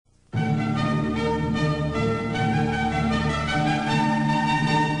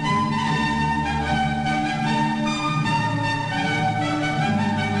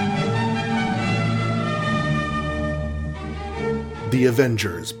The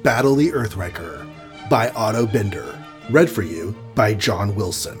Avengers Battle the Earthwrecker by Otto Bender. Read for you by John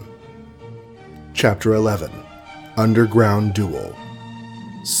Wilson. Chapter 11. Underground Duel.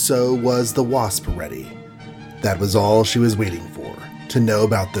 So was the Wasp ready. That was all she was waiting for, to know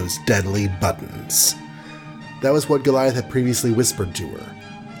about those deadly buttons. That was what Goliath had previously whispered to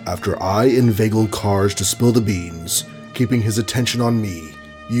her. After I inveigled Kars to spill the beans, keeping his attention on me,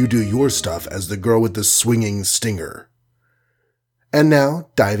 you do your stuff as the girl with the swinging stinger. And now,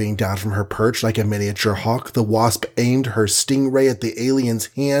 diving down from her perch like a miniature hawk, the Wasp aimed her stingray at the alien's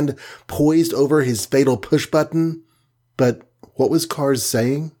hand, poised over his fatal push button. But what was Kars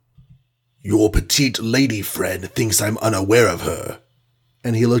saying? "Your petite lady friend thinks I'm unaware of her."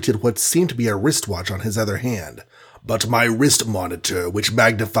 And he looked at what seemed to be a wristwatch on his other hand. "But my wrist monitor, which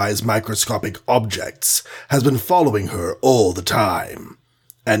magnifies microscopic objects, has been following her all the time.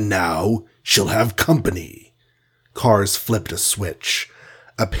 And now she'll have company." Kars flipped a switch.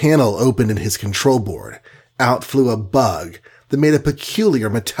 A panel opened in his control board. Out flew a bug that made a peculiar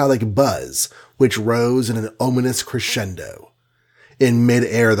metallic buzz, which rose in an ominous crescendo. In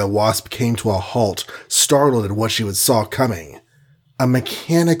mid-air, the Wasp came to a halt, startled at what she saw coming. "A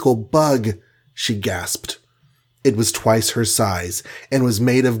mechanical bug," she gasped. It was twice her size and was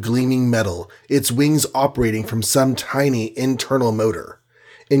made of gleaming metal, its wings operating from some tiny internal motor.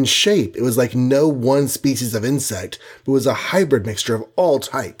 In shape, it was like no one species of insect, but was a hybrid mixture of all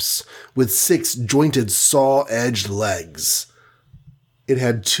types, with 6 jointed saw-edged legs. It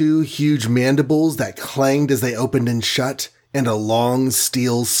had 2 huge mandibles that clanged as they opened and shut, and a long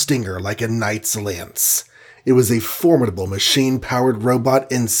steel stinger like a knight's lance. It was a formidable machine-powered robot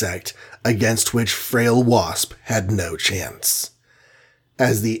insect against which frail Wasp had no chance.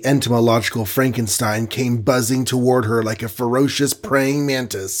 As the entomological Frankenstein came buzzing toward her like a ferocious praying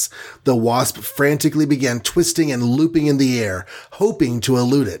mantis, the Wasp frantically began twisting and looping in the air, hoping to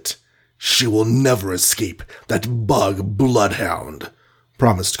elude it. "She will never escape, that bug bloodhound,"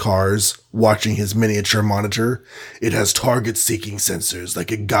 promised Kars, watching his miniature monitor. "It has target-seeking sensors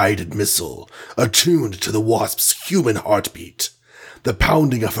like a guided missile, attuned to the Wasp's human heartbeat. The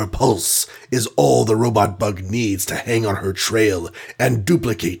pounding of her pulse is all the robot bug needs to hang on her trail and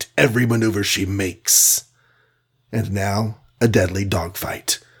duplicate every maneuver she makes." And now, a deadly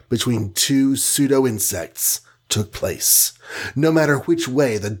dogfight between 2 pseudo-insects took place. No matter which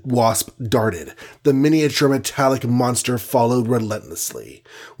way the Wasp darted, the miniature metallic monster followed relentlessly.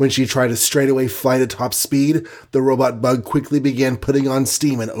 When she tried a straightaway flight at top speed, the robot bug quickly began putting on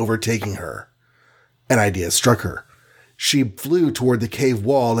steam and overtaking her. An idea struck her. She flew toward the cave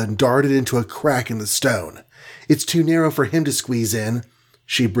wall and darted into a crack in the stone. "It's too narrow for him to squeeze in,"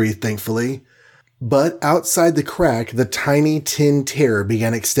 she breathed thankfully. But outside the crack, the tiny tin terror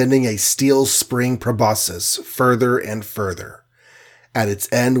began extending a steel spring proboscis further and further. At its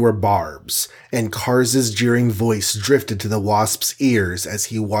end were barbs, and Kars's jeering voice drifted to the Wasp's ears as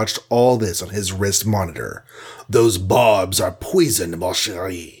he watched all this on his wrist monitor. "Those barbs are poison, ma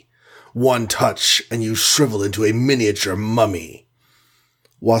chérie. One touch, and you shrivel into a miniature mummy."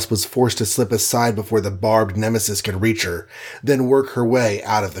 Wasp was forced to slip aside before the barbed nemesis could reach her, then work her way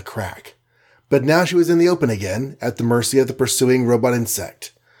out of the crack. But now she was in the open again, at the mercy of the pursuing robot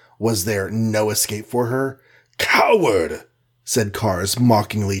insect. Was there no escape for her? "Coward!" said Kars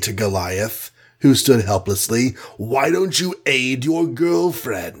mockingly to Goliath, who stood helplessly. "Why don't you aid your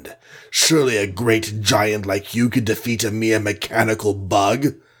girlfriend? Surely a great giant like you could defeat a mere mechanical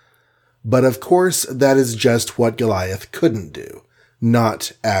bug." But of course, that is just what Goliath couldn't do.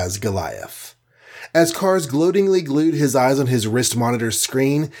 Not as Goliath. As Kars gloatingly glued his eyes on his wrist monitor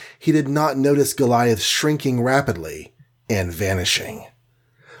screen, he did not notice Goliath shrinking rapidly and vanishing.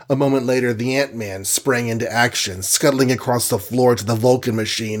 A moment later, the Ant-Man sprang into action, scuttling across the floor to the Vulcan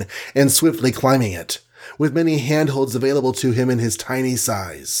machine and swiftly climbing it, with many handholds available to him in his tiny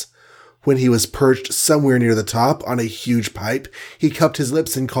size. When he was perched somewhere near the top on a huge pipe, he cupped his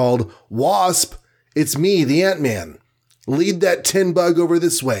lips and called, "Wasp! It's me, the Ant-Man. Lead that tin bug over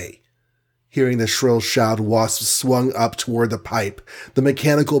this way." Hearing the shrill shout, Wasp swung up toward the pipe, the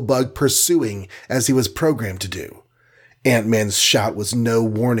mechanical bug pursuing as he was programmed to do. Ant-Man's shout was no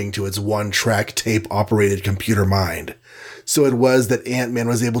warning to its one-track tape-operated computer mind. So it was that Ant-Man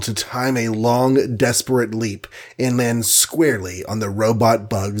was able to time a long, desperate leap and land squarely on the robot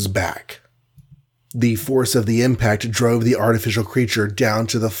bug's back. The force of the impact drove the artificial creature down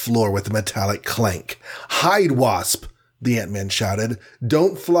to the floor with a metallic clank. "Hide, Wasp!" the Ant-Man shouted.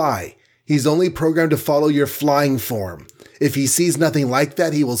 "Don't fly. He's only programmed to follow your flying form. If he sees nothing like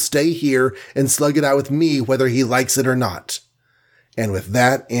that, he will stay here and slug it out with me whether he likes it or not." And with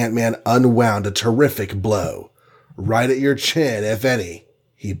that, Ant-Man unwound a terrific blow. Right at your chin, if any,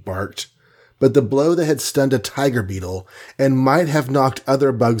 he barked. But the blow that had stunned a tiger beetle and might have knocked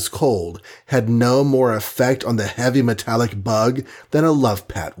other bugs cold had no more effect on the heavy metallic bug than a love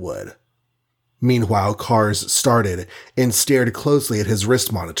pat would. Meanwhile, Cars started and stared closely at his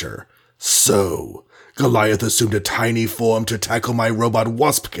wrist monitor. So, Goliath assumed a tiny form to tackle my robot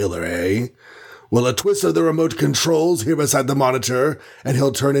wasp killer, eh? Well, a twist of the remote controls here beside the monitor, and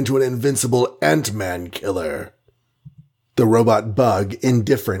he'll turn into an invincible Ant-Man killer. The robot bug,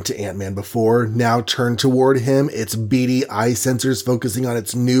 indifferent to Ant-Man before, now turned toward him, its beady eye sensors focusing on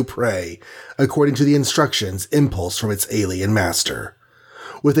its new prey, according to the instructions impulsed from its alien master.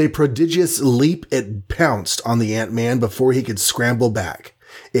 With a prodigious leap, it pounced on the Ant-Man before he could scramble back.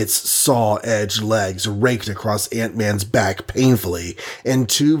 Its saw-edged legs raked across Ant-Man's back painfully, and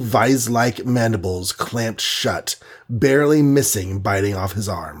two vise-like mandibles clamped shut, barely missing biting off his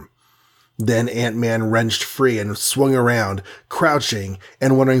arm. Then Ant-Man wrenched free and swung around, crouching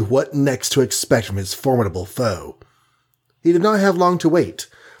and wondering what next to expect from his formidable foe. He did not have long to wait.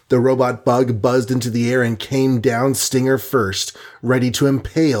 The robot bug buzzed into the air and came down stinger first, ready to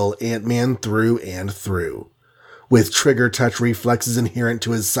impale Ant-Man through and through. With trigger touch reflexes inherent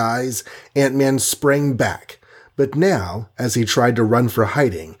to his size, Ant-Man sprang back, but now, as he tried to run for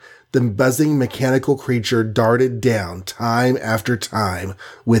hiding, the buzzing mechanical creature darted down time after time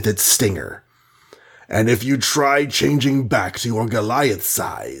with its stinger. And if you try changing back to your Goliath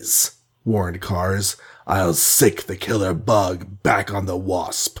size, warned Cars, I'll sick the killer bug back on the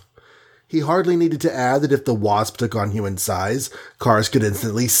wasp. He hardly needed to add that if the wasp took on human size, Cars could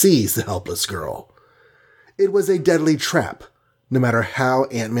instantly seize the helpless girl. It was a deadly trap, no matter how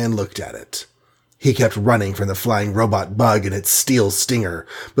Ant-Man looked at it. He kept running from the flying robot bug and its steel stinger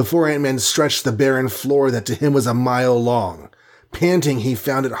before Ant-Man stretched the barren floor that to him was a mile long. Panting, he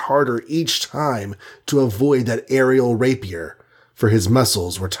found it harder each time to avoid that aerial rapier, for his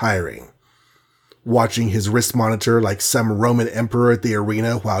muscles were tiring. Watching his wrist monitor like some Roman emperor at the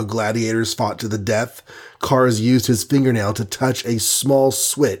arena while gladiators fought to the death, Cars used his fingernail to touch a small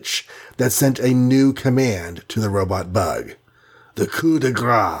switch that sent a new command to the robot bug. The coup de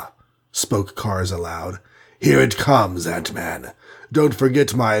grace, spoke Cars aloud. Here it comes, Ant-Man. Don't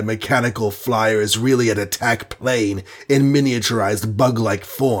forget my mechanical flyer is really an attack plane in miniaturized bug-like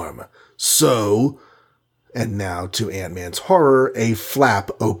form. So... And now, to Ant-Man's horror, a flap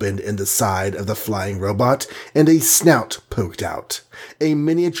opened in the side of the flying robot, and a snout poked out. A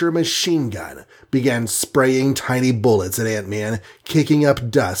miniature machine gun began spraying tiny bullets at Ant-Man, kicking up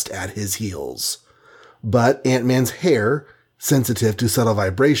dust at his heels. But Ant-Man's hair, sensitive to subtle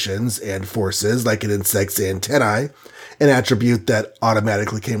vibrations and forces like an insect's antennae, an attribute that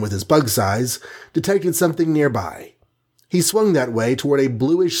automatically came with his bug size, detected something nearby. He swung that way toward a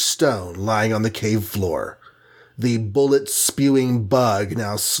bluish stone lying on the cave floor. The bullet-spewing bug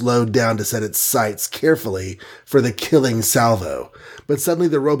now slowed down to set its sights carefully for the killing salvo, but suddenly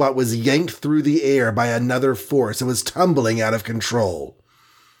the robot was yanked through the air by another force and was tumbling out of control.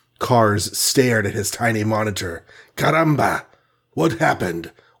 Cars stared at his tiny monitor. Caramba! What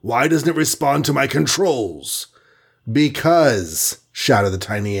happened? Why doesn't it respond to my controls? Because, shouted the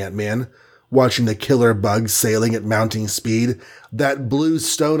tiny Ant-Man, watching the killer bug sailing at mounting speed, that blue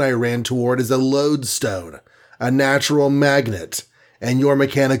stone I ran toward is a lodestone, a natural magnet, and your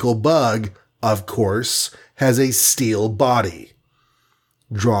mechanical bug, of course, has a steel body.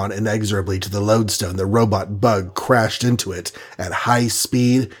 Drawn inexorably to the lodestone, the robot bug crashed into it at high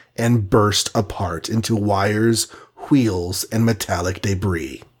speed and burst apart into wires, wheels, and metallic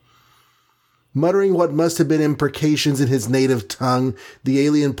debris. Muttering what must have been imprecations in his native tongue, the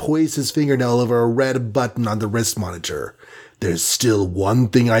alien poised his fingernail over a red button on the wrist monitor. There's still one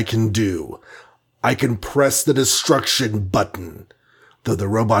thing I can do. I can press the destruction button. Though the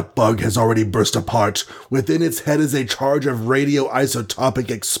robot bug has already burst apart, within its head is a charge of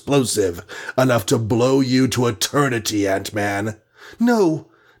radioisotopic explosive, enough to blow you to eternity, Ant-Man. No,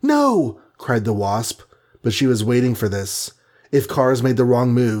 no, cried the Wasp, but she was waiting for this. If Cars made the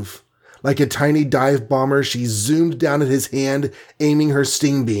wrong move. Like a tiny dive bomber, she zoomed down at his hand, aiming her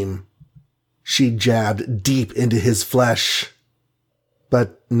sting beam. She jabbed deep into his flesh.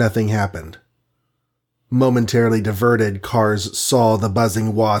 But nothing happened. Momentarily diverted, Cars saw the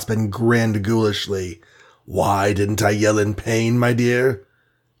buzzing wasp and grinned ghoulishly. Why didn't I yell in pain, my dear?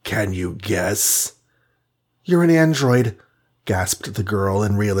 Can you guess? You're an android, gasped the girl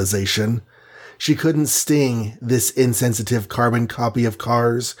in realization. She couldn't sting this insensitive carbon copy of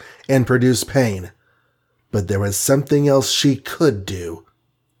Cars and produce pain. But there was something else she could do.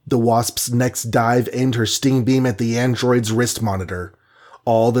 The wasp's next dive aimed her sting beam at the android's wrist monitor.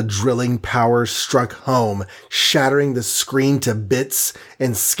 All the drilling power struck home, shattering the screen to bits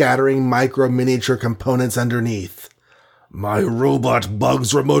and scattering micro-miniature components underneath. "My robot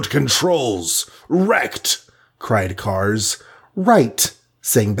bug's remote controls! Wrecked!" cried Cars. "Right,"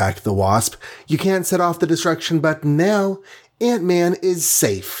 sang back the Wasp. "You can't set off the destruction button now. Ant-Man is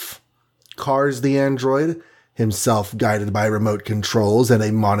safe." Cars the android, himself guided by remote controls and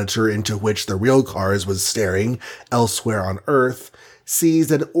a monitor into which the real Cars was staring elsewhere on Earth,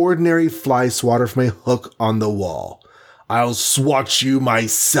 seized an ordinary fly swatter from a hook on the wall. "I'll swat you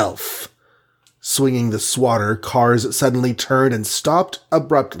myself." Swinging the swatter, Cars suddenly turned and stopped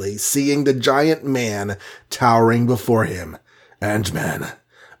abruptly, seeing the giant man towering before him. "Ant-Man,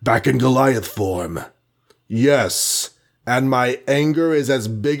 back in Goliath form." "Yes, and my anger is as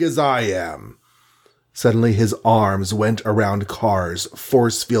big as I am." Suddenly his arms went around Cars,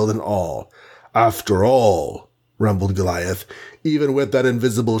 force field and all. "After all," rumbled Goliath, "even with that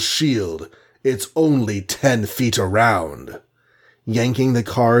invisible shield, it's only 10 feet around." Yanking the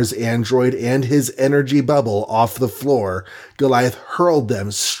Cars android and his energy bubble off the floor, Goliath hurled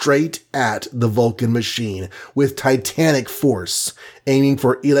them straight at the Vulcan machine with titanic force, aiming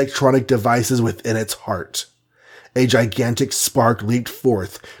for electronic devices within its heart. A gigantic spark leaped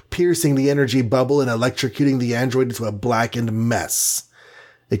forth, piercing the energy bubble and electrocuting the android into a blackened mess.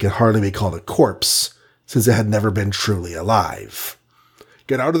 It could hardly be called a corpse, since it had never been truly alive.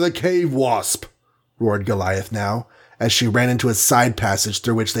 "Get out of the cave, Wasp!" roared Goliath now. As she ran into a side passage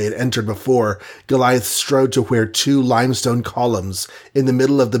through which they had entered before, Goliath strode to where 2 limestone columns in the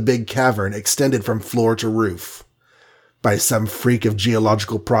middle of the big cavern extended from floor to roof. By some freak of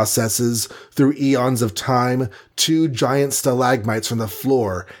geological processes, through eons of time, 2 giant stalagmites from the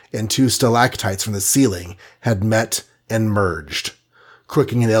floor and 2 stalactites from the ceiling had met and merged.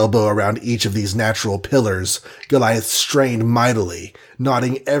 Crooking an elbow around each of these natural pillars, Goliath strained mightily,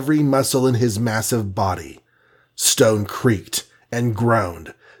 knotting every muscle in his massive body. Stone creaked and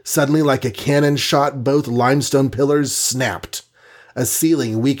groaned. Suddenly, like a cannon shot, both limestone pillars snapped. A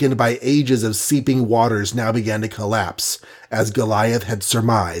ceiling weakened by ages of seeping waters now began to collapse, as Goliath had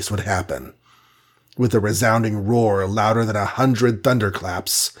surmised would happen. With a resounding roar louder than 100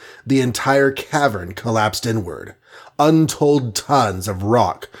 thunderclaps, the entire cavern collapsed inward. Untold tons of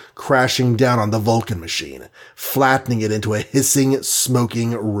rock crashing down on the Vulcan machine, flattening it into a hissing,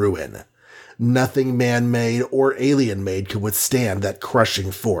 smoking ruin. Nothing man-made or alien-made could withstand that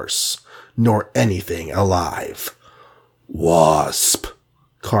crushing force, nor anything alive. "Wasp,"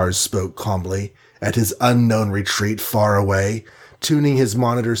 Cars spoke calmly, at his unknown retreat far away, tuning his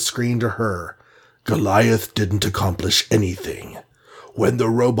monitor screen to her. "Goliath didn't accomplish anything. When the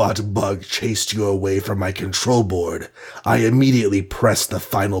robot bug chased you away from my control board, I immediately pressed the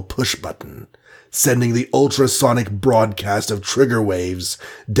final push button, sending the ultrasonic broadcast of trigger waves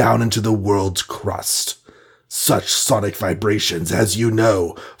down into the world's crust. Such sonic vibrations, as you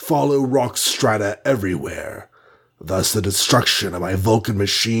know, follow rock strata everywhere. Thus the destruction of my Vulcan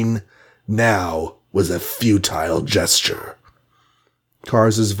machine now was a futile gesture."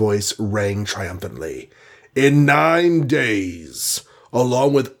 Cars' voice rang triumphantly. "In 9 days,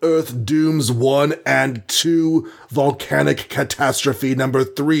 along with Earth Dooms 1 and 2, volcanic catastrophe number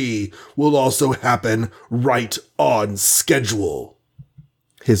 3 will also happen right on schedule."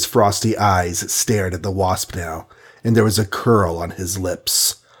 His frosty eyes stared at the Wasp now, and there was a curl on his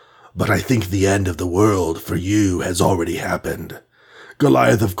lips. "But I think the end of the world for you has already happened.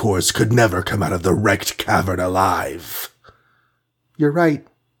 Goliath, of course, could never come out of the wrecked cavern alive." "You're right,"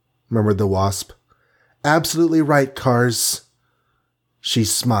 murmured the Wasp. "Absolutely right, Cars." She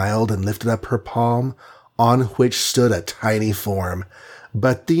smiled and lifted up her palm, on which stood a tiny form.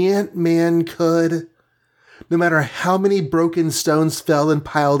 "But the Ant-Man could." No matter how many broken stones fell and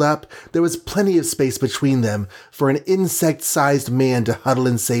piled up, there was plenty of space between them for an insect-sized man to huddle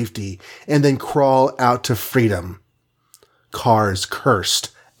in safety and then crawl out to freedom. Cars cursed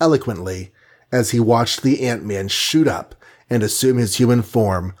eloquently as he watched the Ant-Man shoot up and assume his human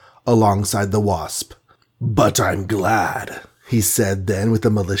form alongside the Wasp. "But I'm glad," he said then with a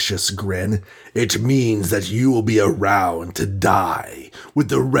malicious grin. "It means that you will be around to die with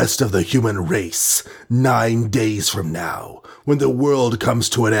the rest of the human race 9 days from now, when the world comes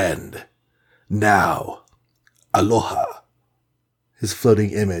to an end. Now, aloha." His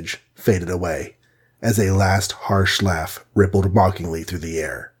floating image faded away as a last harsh laugh rippled mockingly through the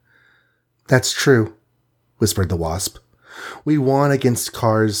air. "That's true," whispered the Wasp. "We won against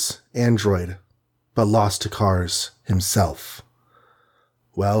Cars' android, but lost to Cars himself."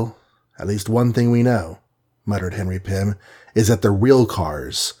 "Well, at least one thing we know," muttered Henry Pym, "is that the real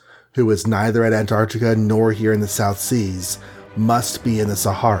Cars, who was neither at Antarctica nor here in the South Seas, must be in the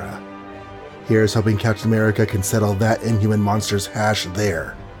Sahara. Here's hoping Captain America can settle that Inhuman monster's hash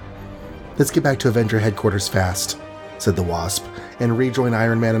there. Let's get back to Avenger headquarters fast, said the Wasp, and rejoin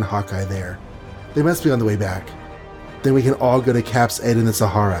Iron Man and Hawkeye there. They must be on the way back. Then we can all go to Cap's aid in the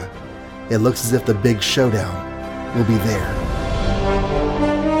Sahara. It looks as if the big showdown will be there.